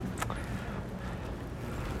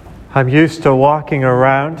I'm used to walking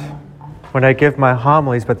around when I give my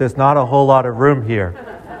homilies, but there's not a whole lot of room here.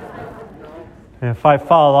 And if I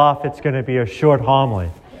fall off, it's going to be a short homily.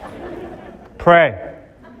 Pray,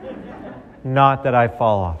 not that I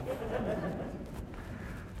fall off.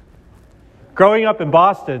 Growing up in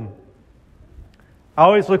Boston, I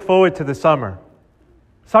always look forward to the summer.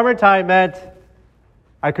 Summertime meant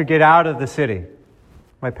I could get out of the city.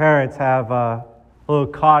 My parents have a little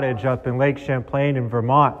cottage up in Lake Champlain in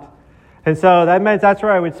Vermont. And so that meant that's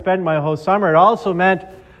where I would spend my whole summer. It also meant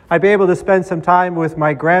I'd be able to spend some time with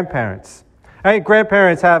my grandparents. I think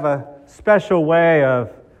grandparents have a special way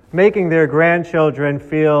of making their grandchildren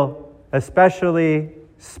feel especially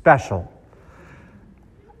special.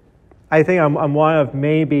 I think I'm one of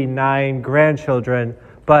maybe 9 grandchildren,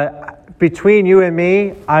 but between you and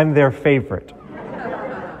me, I'm their favorite.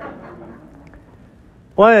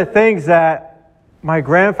 One of the things that my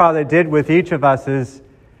grandfather did with each of us is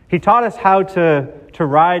he taught us how to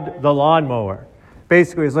ride the lawnmower.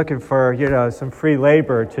 Basically, he was looking for, some free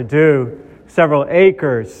labor to do several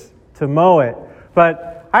acres to mow it.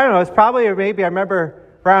 But I don't know, it's probably, or maybe I remember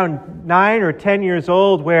around 9 or 10 years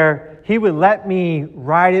old where he would let me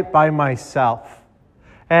ride it by myself.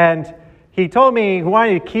 And he told me he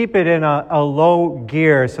wanted to keep it in a low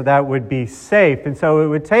gear so that would be safe. And so it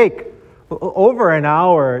would take over an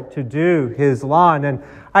hour to do his lawn. And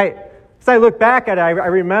as I look back at it, I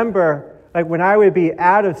remember like when I would be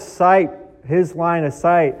out of sight, his line of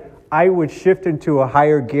sight, I would shift into a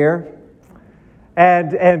higher gear.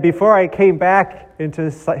 And before I came back into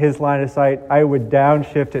his line of sight, I would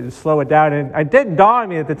downshift it and slow it down. And it didn't dawn on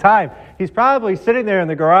me at the time. He's probably sitting there in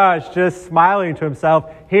the garage just smiling to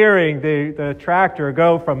himself, hearing the tractor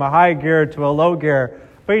go from a high gear to a low gear.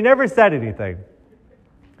 But he never said anything.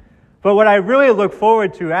 But what I really look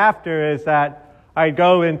forward to after is that I'd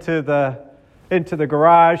go into the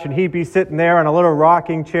garage and he'd be sitting there on a little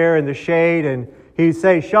rocking chair in the shade and he'd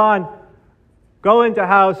say, "Sean, go into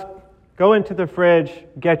house, go into the fridge,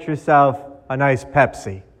 get yourself a nice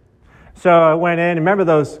Pepsi." So I went in, remember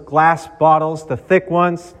those glass bottles, the thick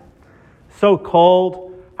ones? So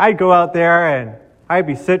cold. I'd go out there and I'd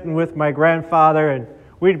be sitting with my grandfather and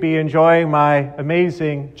we'd be enjoying my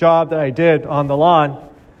amazing job that I did on the lawn.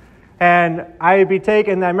 And I'd be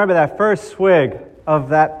taking, I remember that first swig of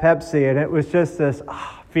that Pepsi, and it was just this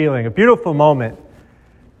feeling, a beautiful moment.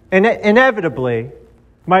 And inevitably,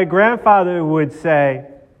 my grandfather would say,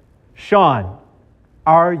 "Sean,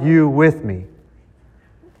 are you with me?"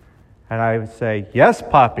 And I would say, "Yes,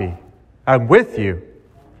 Poppy, I'm with you."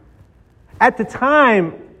 At the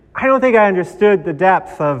time, I don't think I understood the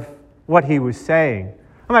depth of what he was saying.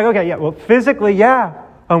 I'm like, okay, yeah, well, physically, yeah,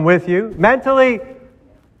 I'm with you. Mentally,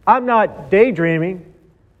 I'm not daydreaming.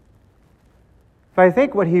 But I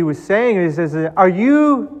think what he was saying is are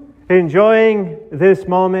you enjoying this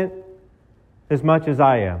moment as much as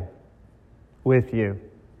I am with you?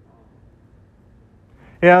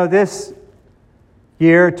 This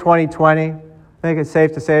year, 2020, I think it's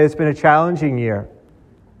safe to say it's been a challenging year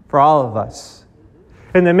for all of us.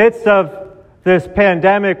 In the midst of this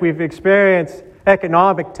pandemic, we've experienced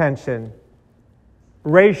economic tension,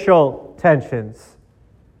 racial tensions,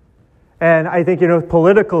 and I think,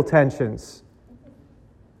 political tensions.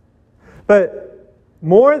 But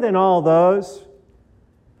more than all those,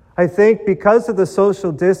 I think because of the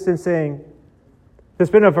social distancing,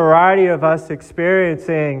 there's been a variety of us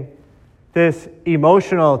experiencing this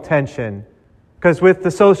emotional tension. Because with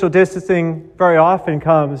the social distancing, very often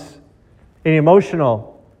comes an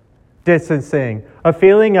emotional distancing, a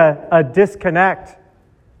feeling a disconnect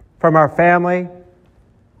from our family,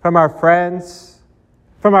 from our friends,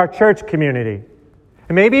 from our church community,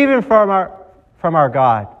 and maybe even from our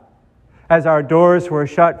God, as our doors were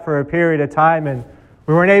shut for a period of time and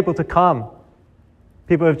we weren't able to come.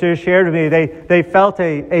 People have just shared with me they felt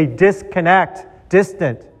a disconnect,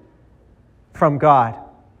 distant from God.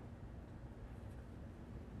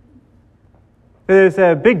 There's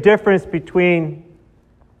a big difference between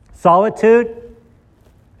solitude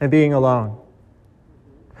and being alone.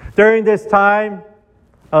 During this time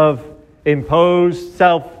of imposed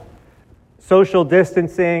social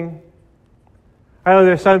distancing, I know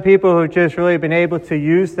there's some people who've just really been able to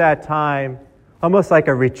use that time almost like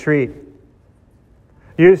a retreat.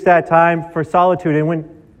 Use that time for solitude. And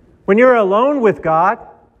when you're alone with God,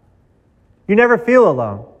 you never feel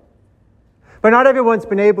alone. But not everyone's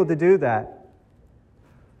been able to do that.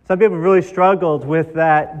 Some people really struggled with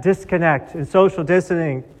that disconnect and social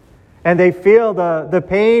distancing, and they feel the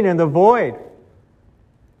pain and the void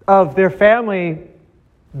of their family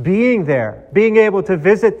being there, being able to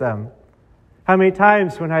visit them. How many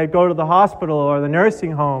times when I go to the hospital or the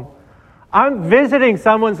nursing home, I'm visiting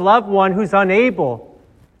someone's loved one who's unable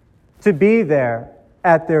to be there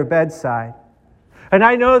at their bedside. And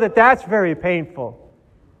I know that that's very painful.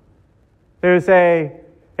 There's an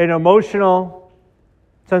emotional,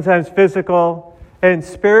 sometimes physical, and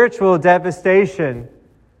spiritual devastation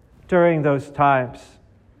during those times.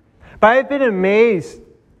 But I've been amazed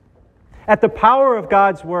at the power of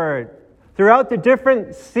God's Word throughout the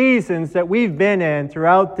different seasons that we've been in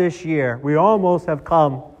throughout this year. We almost have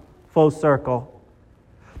come full circle.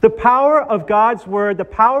 The power of God's Word, the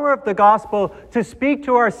power of the gospel to speak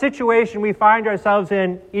to our situation we find ourselves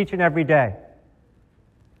in each and every day.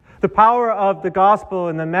 The power of the gospel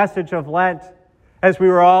and the message of Lent as we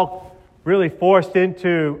were all really forced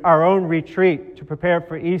into our own retreat to prepare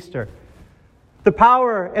for Easter. The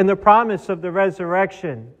power and the promise of the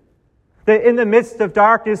resurrection. That in the midst of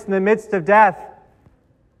darkness, in the midst of death,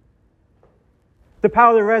 the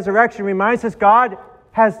power of the resurrection reminds us God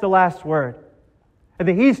has the last word. And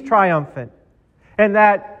that He's triumphant. And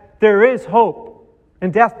that there is hope.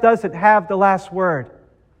 And death doesn't have the last word.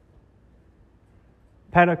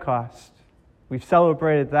 Pentecost. We've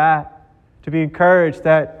celebrated that to be encouraged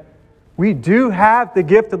that we do have the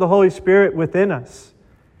gift of the Holy Spirit within us.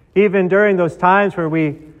 Even during those times where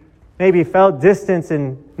we maybe felt distance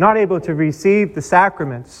and not able to receive the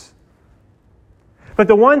sacraments. But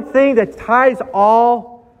the one thing that ties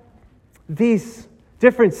all these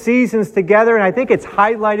different seasons together, and I think it's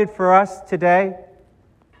highlighted for us today,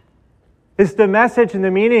 is the message and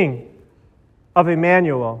the meaning of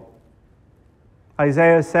Emmanuel.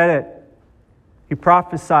 Isaiah said it. He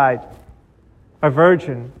prophesied, a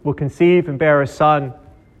virgin will conceive and bear a son,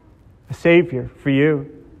 a Savior for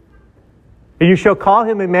you. And you shall call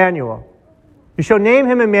him Emmanuel. You shall name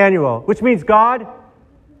him Emmanuel, which means God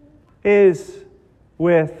is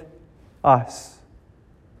with us.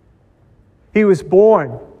 He was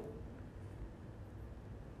born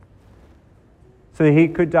so that He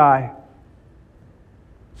could die,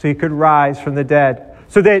 so He could rise from the dead,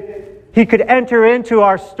 so that He could enter into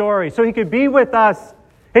our story, so He could be with us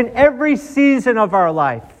in every season of our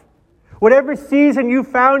life. Whatever season you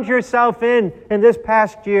found yourself in this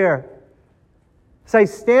past year, as I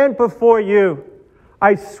stand before you,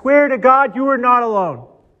 I swear to God you are not alone.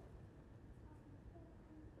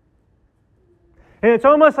 And it's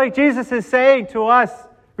almost like Jesus is saying to us,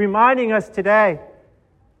 reminding us today,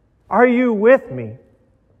 are you with me?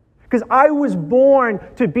 Because I was born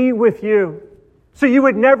to be with you. So you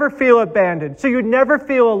would never feel abandoned. So you would never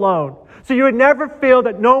feel alone. So you would never feel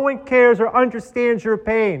that no one cares or understands your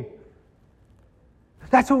pain.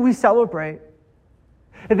 That's what we celebrate.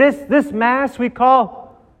 And this Mass we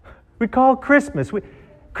call Christmas.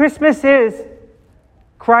 Christmas is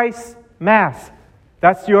Christ's Mass.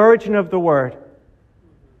 That's the origin of the word.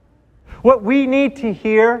 What we need to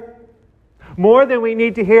hear, more than we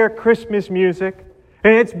need to hear Christmas music,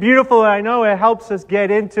 and it's beautiful, and I know it helps us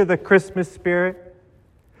get into the Christmas spirit.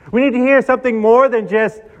 We need to hear something more than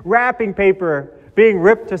just wrapping paper being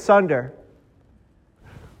ripped asunder.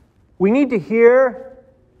 We need to hear,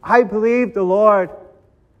 I believe the Lord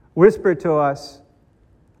whisper to us,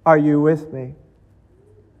 are you with me?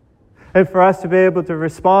 And for us to be able to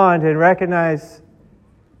respond and recognize,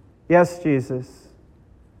 yes, Jesus,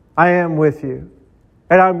 I am with you.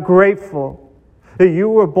 And I'm grateful that you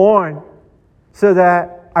were born so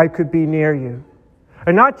that I could be near you.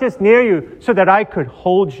 And not just near you, so that I could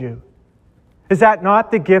hold you. Is that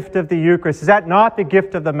not the gift of the Eucharist? Is that not the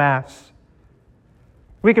gift of the Mass?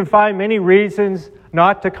 We can find many reasons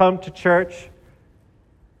not to come to church.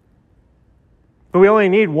 But we only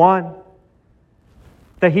need one.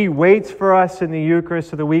 That He waits for us in the Eucharist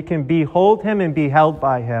so that we can behold Him and be held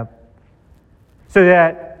by Him. So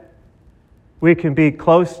that we can be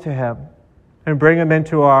close to Him and bring Him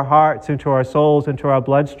into our hearts, into our souls, into our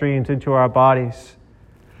bloodstreams, into our bodies.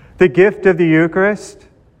 The gift of the Eucharist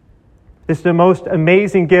is the most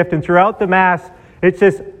amazing gift. And throughout the Mass,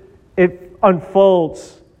 it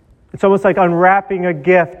unfolds. It's almost like unwrapping a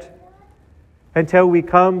gift until we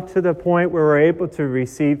come to the point where we're able to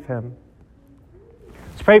receive Him.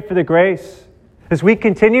 Let's pray for the grace as we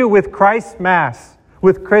continue with Christ's Mass,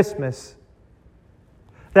 with Christmas,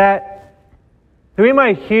 that we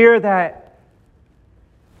might hear that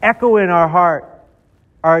echo in our heart,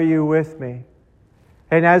 are you with me?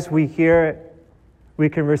 And as we hear it, we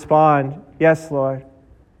can respond, yes, Lord,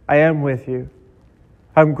 I am with you.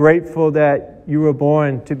 I'm grateful that you were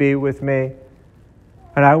born to be with me.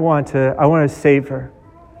 And I want to savor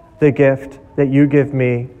the gift that you give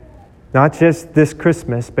me, not just this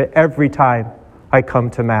Christmas, but every time I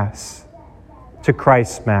come to Mass, to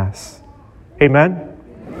Christ's Mass. Amen?